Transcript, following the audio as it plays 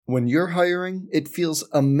When you're hiring, it feels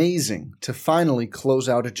amazing to finally close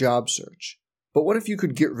out a job search. But what if you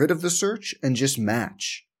could get rid of the search and just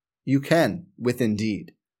match? You can with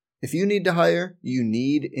Indeed. If you need to hire, you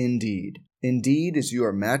need Indeed. Indeed is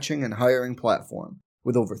your matching and hiring platform.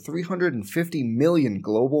 With over 350 million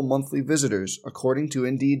global monthly visitors, according to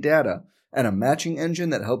Indeed data, and a matching engine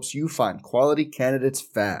that helps you find quality candidates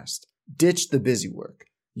fast. Ditch the busy work.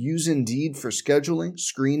 Use Indeed for scheduling,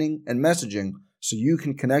 screening, and messaging so you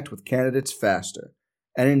can connect with candidates faster.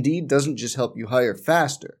 And Indeed doesn't just help you hire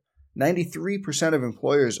faster. 93% of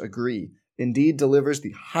employers agree Indeed delivers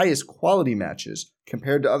the highest quality matches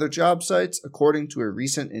compared to other job sites, according to a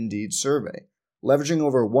recent Indeed survey. Leveraging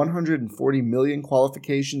over 140 million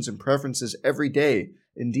qualifications and preferences every day,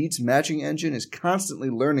 Indeed's matching engine is constantly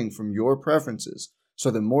learning from your preferences, so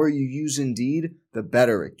the more you use Indeed, the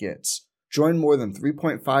better it gets. Join more than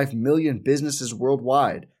 3.5 million businesses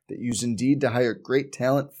worldwide that use Indeed to hire great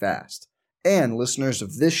talent fast. And listeners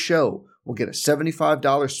of this show will get a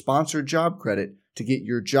 $75 sponsored job credit to get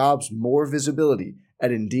your jobs more visibility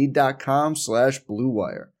at Indeed.com/Blue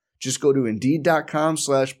Wire. Just go to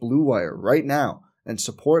Indeed.com/Blue Wire right now and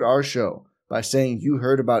support our show by saying you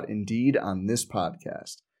heard about Indeed on this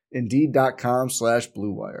podcast.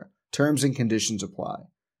 Indeed.com/Blue Wire. Terms and conditions apply.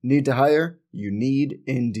 Need to hire? You need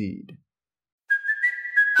Indeed.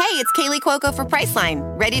 Hey, it's Kaylee Cuoco for Priceline.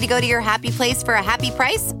 Ready to go to your happy place for a happy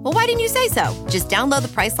price? Well, why didn't you say so? Just download the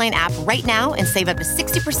Priceline app right now and save up to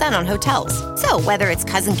 60% on hotels. So whether it's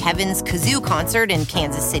Cousin Kevin's Kazoo Concert in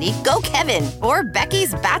Kansas City, go Kevin, or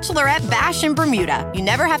Becky's Bachelorette Bash in Bermuda, you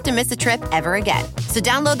never have to miss a trip ever again. So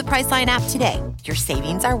download the Priceline app today. Your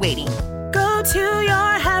savings are waiting. Go to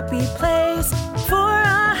your happy place for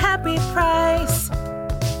a happy price.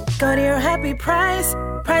 Go to your happy price,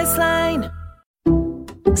 Priceline.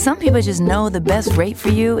 Some people just know the best rate for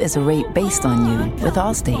you is a rate based on you with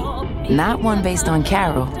Allstate. Not one based on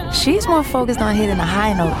Carol. She's more focused on hitting a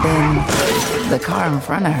high note than the car in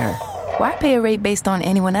front of her. Why pay a rate based on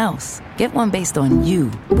anyone else? Get one based on you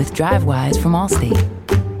with DriveWise from Allstate.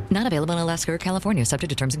 Not available in Alaska or California,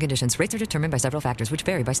 subject to terms and conditions. Rates are determined by several factors, which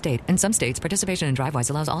vary by state. In some states, participation in DriveWise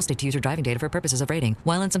allows Allstate to use your driving data for purposes of rating.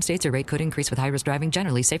 While in some states, your rate could increase with high-risk driving.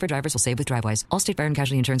 Generally, safer drivers will save with DriveWise. Allstate Fire and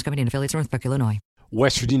Casualty Insurance Company and affiliates, Northbrook, Illinois.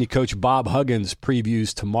 West Virginia coach Bob Huggins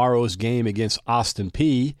previews tomorrow's game against Austin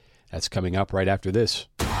Peay. That's coming up right after this.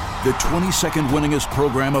 The 22nd winningest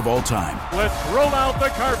program of all time. Let's roll out the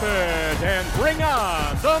carpet and bring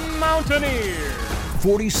on the Mountaineers.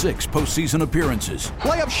 46 postseason appearances.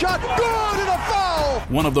 Layup shot, good, and a foul!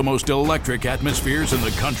 One of the most electric atmospheres in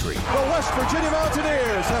the country. The West Virginia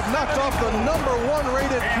Mountaineers have knocked off the #1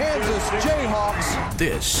 rated Kansas Jayhawks.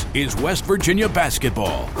 This is West Virginia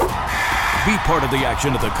basketball. Be part of the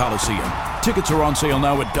action at the Coliseum. Tickets are on sale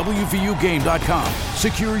now at WVUGame.com.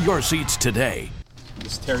 Secure your seats today.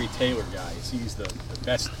 This Terry Taylor guy, he's the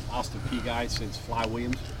best Austin Peay guy since Fly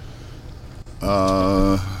Williams?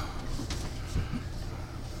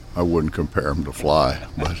 I wouldn't compare him to Fly,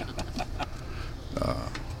 but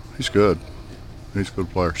he's good. He's a good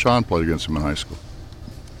player. Sean played against him in high school.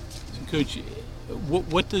 So Coach,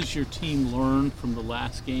 what does your team learn from the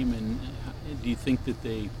last game, and do you think that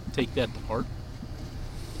they take that to heart?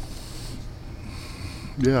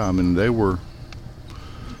 Yeah, I mean, they were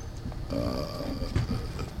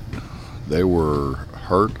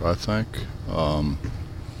hurt, I think.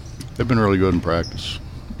 They've been really good in practice.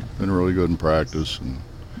 And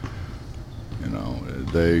you know,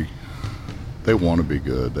 they want to be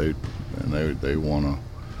good. They want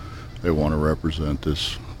to represent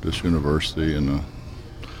this university in a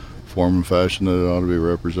form and fashion that it ought to be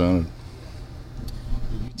represented.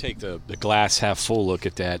 You take the glass half full look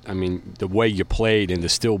at that. I mean, the way you played and to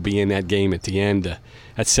still be in that game at the end,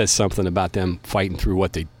 that says something about them fighting through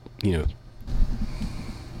what they, you know.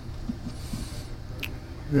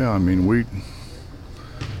 Yeah, I mean,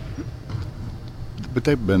 but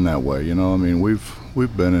they've been that way, you know. I mean,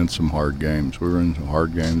 we've been in some hard games. We were in some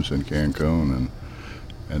hard games in Cancun,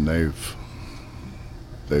 and they've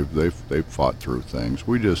fought through things.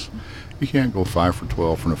 You can't go 5 for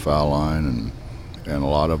 12 from the foul line, and a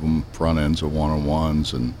lot of them front ends of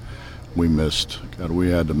one-on-ones, and we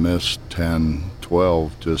had to miss 10,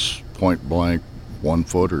 12 just point blank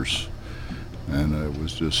 1-footers, and it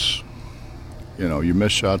was just. You know, you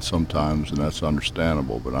miss shots sometimes, and that's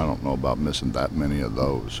understandable, but I don't know about missing that many of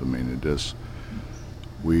those. I mean,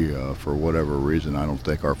 for whatever reason, I don't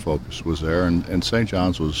think our focus was there. And St.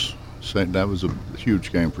 John's that was a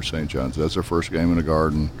huge game for St. John's. That's their first game in the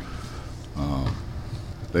Garden.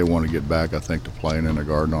 They want to get back, I think, to playing in the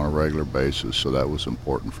Garden on a regular basis, so that was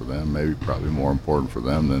important for them, probably more important for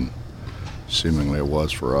them than seemingly it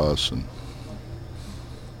was for us. And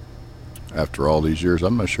after all these years,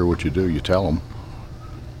 I'm not sure what you do. You tell them,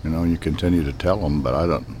 you continue to tell them, but I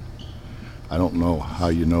don't know how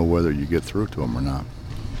you know whether you get through to them or not.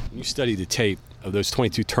 You studied the tape of those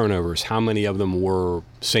 22 turnovers. How many of them were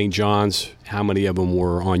St. John's? How many of them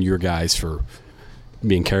were on your guys for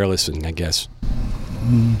being careless? And I guess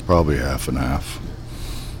probably half and half.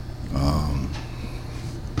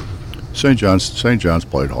 St. John's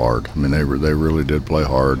played hard. I mean, they really did play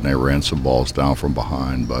hard, and they ran some balls down from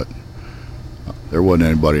behind, but there wasn't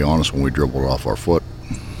anybody on us when we dribbled off our foot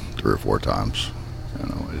 3 or 4 times.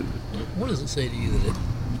 What does it say to you that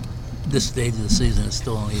at this stage of the season it's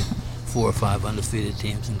still only 4 or 5 undefeated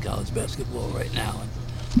teams in college basketball right now, and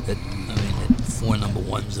that 4 number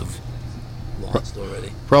ones have lost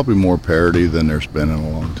already? Probably more parity than there's been in a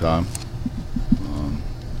long time.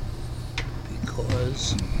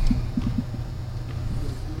 Because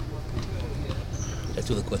that's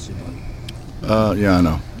with a question mark. Yeah, I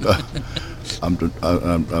know.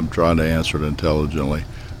 I'm trying to answer it intelligently.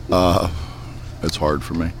 It's hard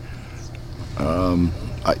for me.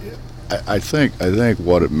 I think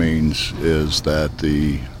what it means is that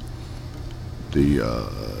the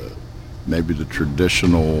maybe the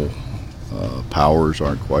traditional powers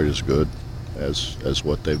aren't quite as good as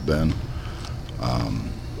what they've been.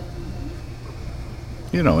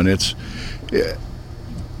 And it's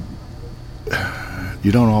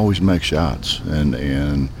you don't always make shots,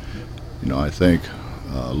 and I think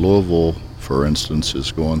Louisville, for instance,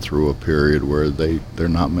 is going through a period where they're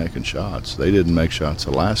not making shots. They didn't make shots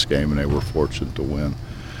the last game, and they were fortunate to win,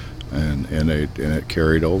 and it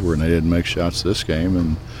carried over, and they didn't make shots this game.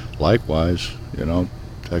 And likewise,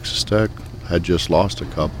 Texas Tech had just lost a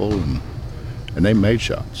couple, and they made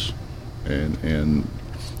shots, and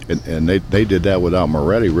they did that without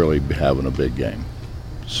Moretti really having a big game.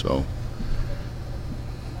 So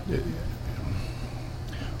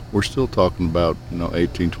we're still talking about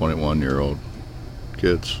 18, 21-year-old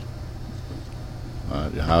kids.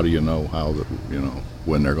 How do you know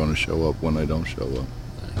when they're going to show up, when they don't show up?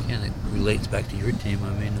 Again, it relates back to your team.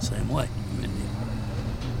 The same way.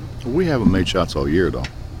 We haven't made shots all year, though.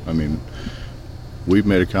 We've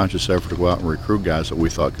made a conscious effort to go out and recruit guys that we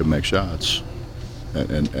thought could make shots,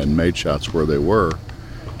 and made shots where they were,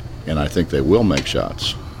 and I think they will make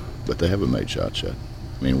shots, but they haven't made shots yet.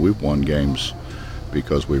 We've won games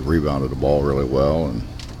because we've rebounded the ball really well, and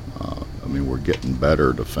we're getting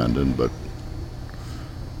better defending, but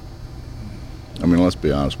let's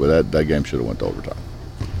be honest with that game should have went to overtime.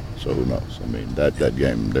 So who knows? That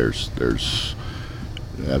game, there's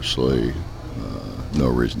absolutely no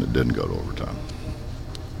reason it didn't go to overtime.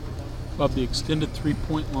 Bob, the extended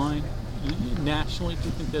three-point line nationally, do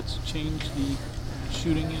you think that's changed the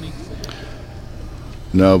shooting any?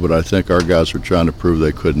 No, but I think our guys were trying to prove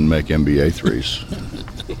they couldn't make NBA threes.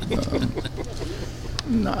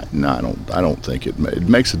 I don't think it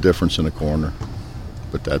makes a difference in a corner,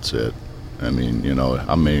 but that's it. How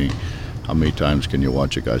many times can you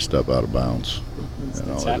watch a guy step out of bounds?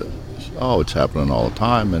 It's happening all the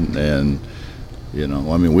time, and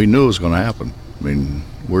we knew it was going to happen.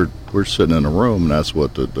 We're sitting in a room, and that's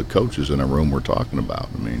what the coaches in a room were talking about.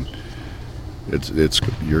 We're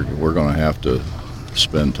going to have to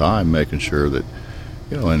spend time making sure that,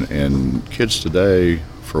 and kids today,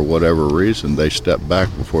 for whatever reason, they step back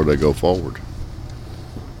before they go forward.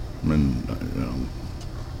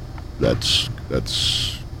 That's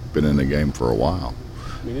been in the game for a while.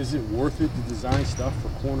 Is it worth it to design stuff for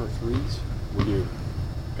corner threes when you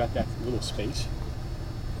got that little space?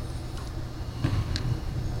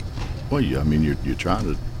 Well, you're trying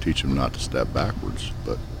to teach them not to step backwards,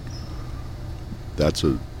 but that's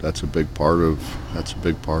a big part of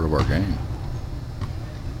our game.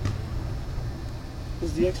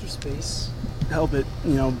 Does the extra space help it,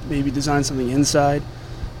 maybe design something inside?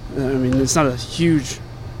 It's not a huge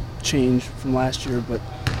change from last year, but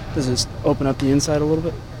does it open up the inside a little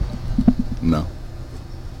bit? No.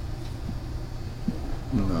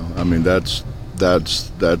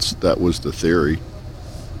 That was the theory.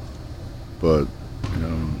 But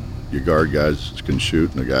you guard guys that can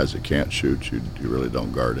shoot, and the guys that can't shoot, you really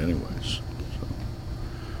don't guard anyways. So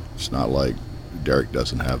it's not like Derek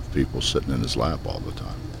doesn't have people sitting in his lap all the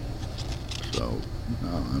time. So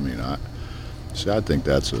I think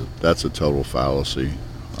that's a total fallacy.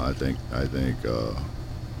 I think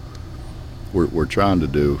we're trying to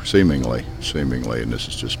do seemingly, and this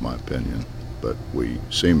is just my opinion, but we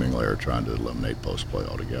seemingly are trying to eliminate post play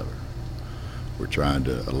altogether. We're trying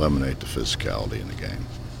to eliminate the physicality in the game.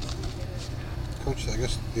 Coach, I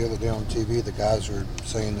guess the other day on TV, the guys were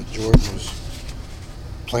saying that Jordan was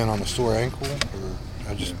playing on a sore ankle,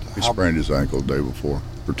 or he sprained his ankle the day before,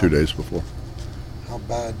 or 2 days before. How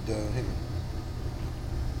bad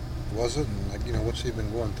was it, and what's he been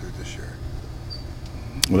going through this year?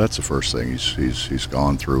 Well, that's the first thing he's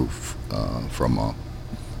gone through from a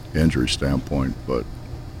injury standpoint. But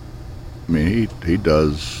I mean, he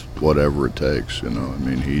does whatever it takes. I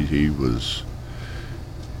mean, he was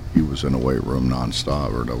in the weight room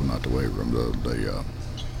nonstop, or no, not the weight room, the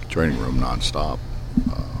training room nonstop.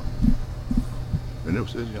 And it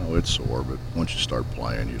was, it's sore, but once you start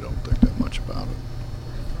playing, you don't think that much about it.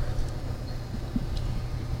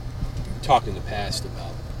 You talked in the past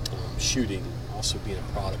about shooting also being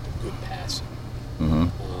a product of good passing.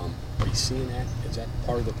 Mm-hmm. Are you seeing that? Is that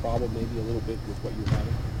part of the problem, maybe a little bit, with what you're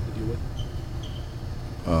having to deal with?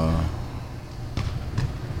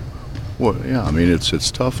 Well, yeah. I mean,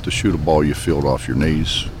 it's tough to shoot a ball you field off your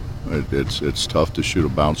knees. It's tough to shoot a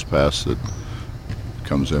bounce pass that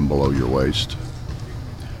comes in below your waist.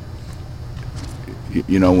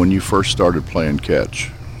 When you first started playing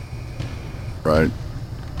catch, right?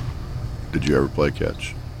 Did you ever play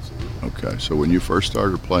catch? Okay, so when you first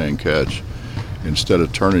started playing catch, instead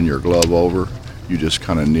of turning your glove over, you just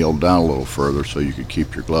kind of kneeled down a little further so you could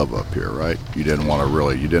keep your glove up here, right? You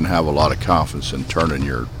didn't have a lot of confidence in turning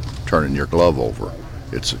your glove over.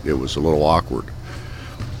 It was a little awkward.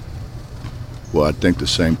 Well, I think the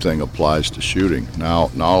same thing applies to shooting. Now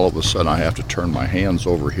all of a sudden I have to turn my hands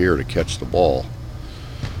over here to catch the ball,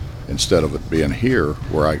 instead of it being here,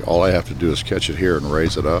 where all I have to do is catch it here and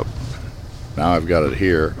raise it up. Now I've got it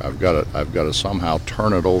here. I've got to somehow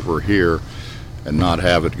turn it over here and not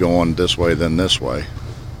have it going this way then this way.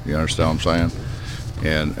 You understand what I'm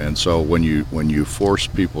saying? And so when you force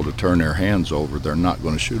people to turn their hands over, they're not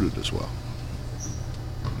going to shoot it as well.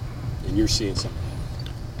 And you're seeing something?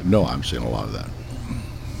 No, I'm seeing a lot of that.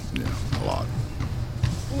 Yeah, a lot.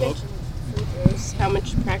 You mentioned free throws. How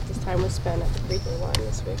much practice time was spent at the free throw line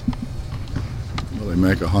this week? Well, they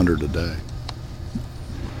make 100 a day.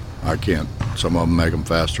 I can't. Some of them make them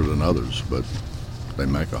faster than others, but they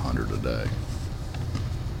make 100 a day.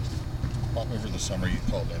 Bob, over the summer you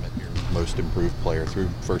called Emmett your most improved player through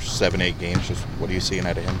first 7-8 games. Just what are you seeing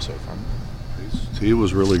out of him so far? He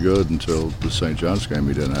was really good until the St. John's game.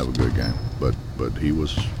 He didn't have a good game, but he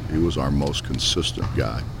was our most consistent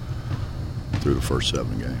guy through the first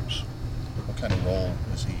 7 games. What kind of role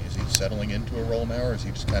is he? Is he settling into a role now, or is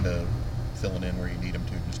he just kind of filling in where you need him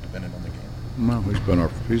to, just depending on the game? No,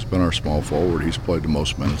 he's been our small forward. He's played the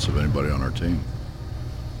most minutes of anybody on our team.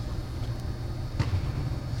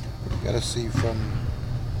 You got to see from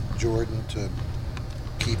Jordan to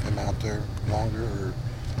keep him out there longer, or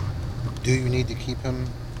do you need to keep him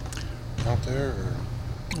out there? Or?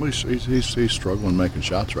 Well, he's struggling making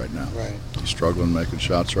shots right now. Right. He's struggling making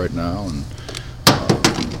shots right now, and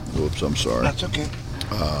whoops, I'm sorry. That's okay.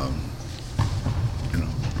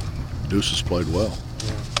 Deuce has played well.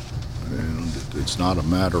 Yeah. And it's not a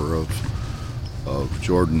matter of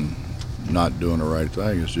Jordan not doing the right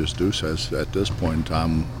thing. It's just Deuce has, at this point in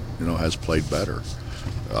time, has played better.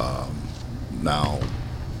 Now,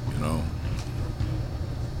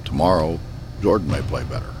 tomorrow Jordan may play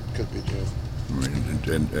better. Could be too. I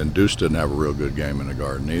mean, and Deuce didn't have a real good game in the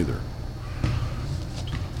Garden either.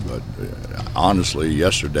 But honestly,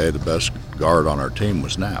 yesterday the best guard on our team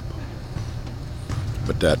was Knapp.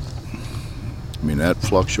 But that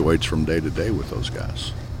fluctuates from day to day with those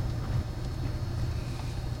guys.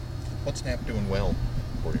 What's Knapp doing well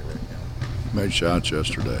for you right now? Made shots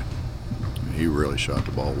yesterday. He really shot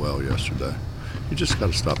the ball well yesterday. You just got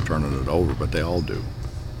to stop turning it over, but they all do.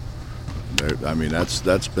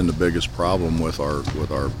 That's been the biggest problem with our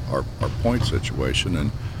point situation,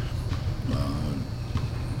 and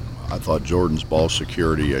I thought Jordan's ball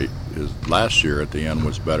security last year at the end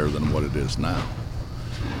was better than what it is now.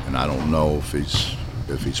 And I don't know if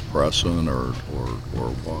he's pressing or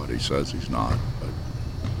what. He says he's not, but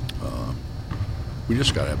we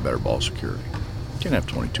just got to have better ball security. Can't have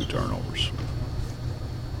 22 turnovers.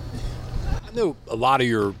 I know a lot of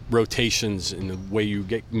your rotations and the way you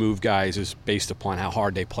move guys is based upon how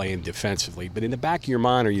hard they play in defensively. But in the back of your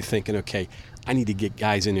mind, are you thinking, okay, I need to get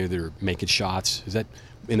guys in there that are making shots? Is that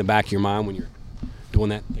in the back of your mind when you're doing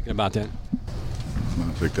that, thinking about that?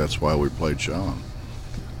 I think that's why we played Sean.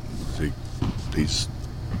 He's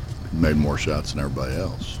made more shots than everybody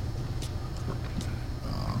else.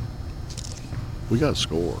 We got to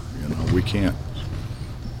score. We can't.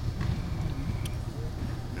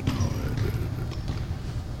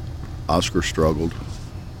 Oscar struggled,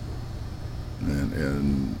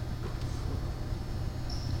 and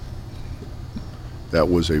that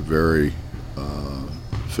was a very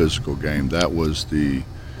physical game. That was the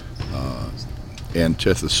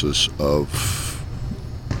antithesis of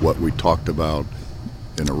what we talked about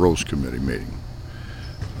in a roast committee meeting.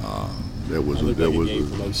 It was a game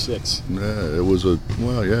from 06. Yeah, it was it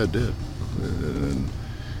did. And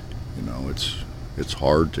you know, it's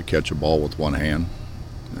hard to catch a ball with one hand,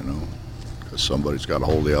 you know, because somebody's got to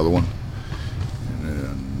hold the other one.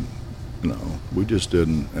 And you know, we just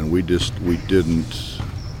didn't, and we didn't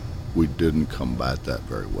combat that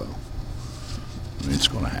very well. I mean, it's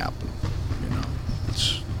going to happen, you know.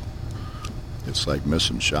 It's like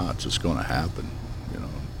missing shots. It's going to happen, you know.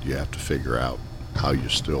 You have to figure out how you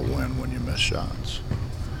still win when you miss shots.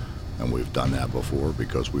 And we've done that before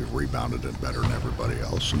because we've rebounded it better than everybody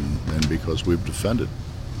else, and because we've defended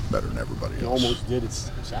better than everybody else. You almost did it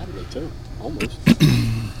Saturday, too. Almost.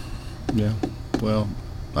 Yeah. Well,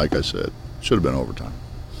 like I said, should have been overtime.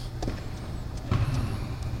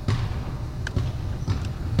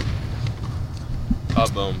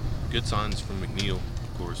 Good signs from McNeil,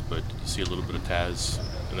 of course, but did you see a little bit of Taz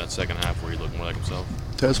in that second half where he looked more like himself?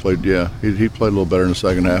 Taz played, yeah. He played a little better in the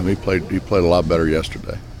second half. He played a lot better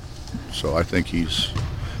yesterday. So I think he's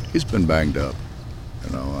been banged up.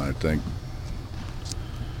 You know, I think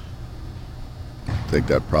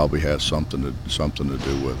that probably has something to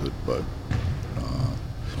do with it. But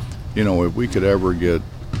you know, if we could ever get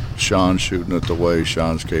Sean shooting it the way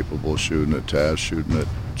Sean's capable of shooting it, Taz shooting it,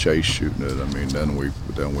 Chase shooting it, I mean, then we've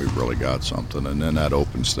really got something, and then that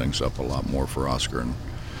opens things up a lot more for Oscar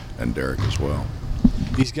and Derek as well.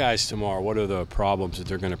 These guys tomorrow, what are the problems that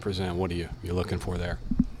they're going to present? What are you looking for there?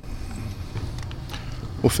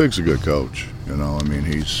 Well, Fig's a good coach. You know, I mean,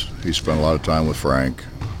 he's spent a lot of time with Frank,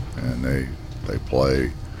 and they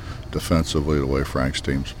play defensively the way Frank's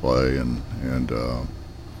teams play, and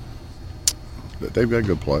they've got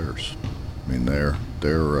good players. I mean,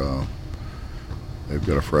 they've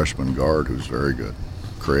got a freshman guard who's very good,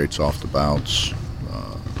 creates off the bounce.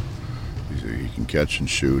 He can catch and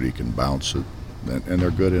shoot. He can bounce it, and they're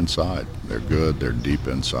good inside. They're good. They're deep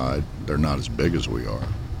inside. They're not as big as we are,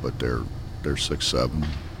 but they're 6'7".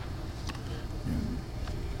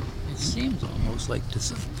 It seems almost like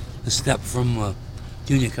the step from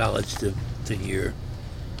junior college to here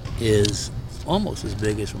is almost as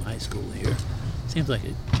big as from high school to here. Seems like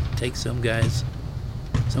it takes some guys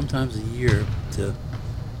sometimes a year to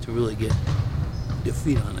really get their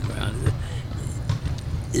feet on the ground.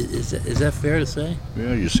 Is that fair to say?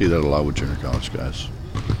 Yeah, you see that a lot with junior college guys.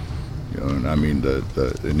 You know, and I mean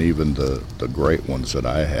and even the great ones that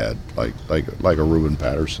I had, like a Ruben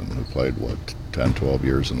Patterson, who played 10, 12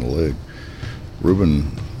 years in the league.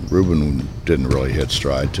 Ruben didn't really hit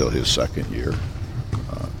stride till his second year.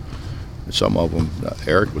 Some of them,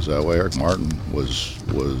 Eric was that way. Eric Martin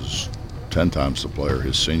was 10 times the player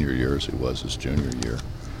his senior year as he was his junior year.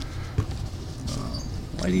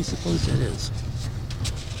 Why do you suppose that is?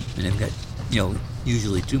 And they've got, you know,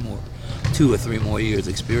 usually 2 or 3 more years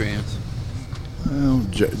experience. Well,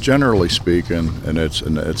 generally speaking, and it's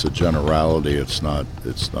a generality. It's not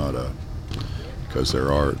a, because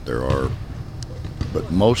there are, but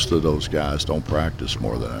most of those guys don't practice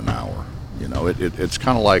more than an hour. You know, it's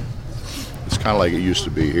kind of like it used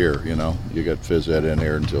to be here. You know, you got phys ed in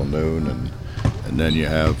here until noon, and then you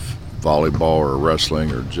have volleyball or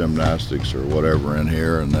wrestling or gymnastics or whatever in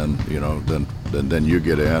here, and then then you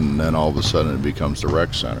get in, and then all of a sudden it becomes the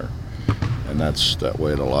rec center, and that's that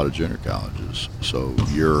way at a lot of junior colleges. So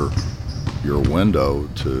your window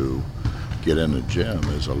to get in the gym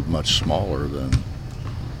is much smaller than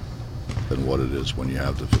what it is when you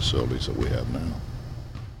have the facilities that we have now.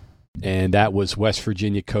 And that was West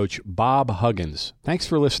Virginia coach Bob Huggins. Thanks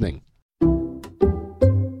for listening.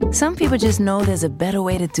 Some people just know there's a better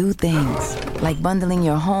way to do things, like bundling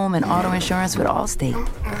your home and auto insurance with Allstate,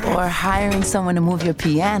 or hiring someone to move your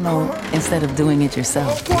piano instead of doing it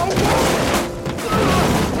yourself.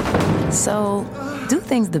 So, do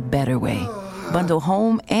things the better way. Bundle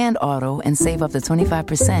home and auto and save up to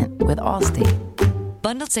 25% with Allstate.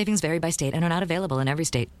 Bundled savings vary by state and are not available in every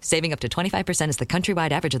state. Saving up to 25% is the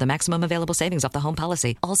countrywide average of the maximum available savings off the home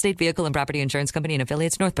policy. Allstate Vehicle and Property Insurance Company and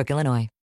affiliates, Northbrook, Illinois.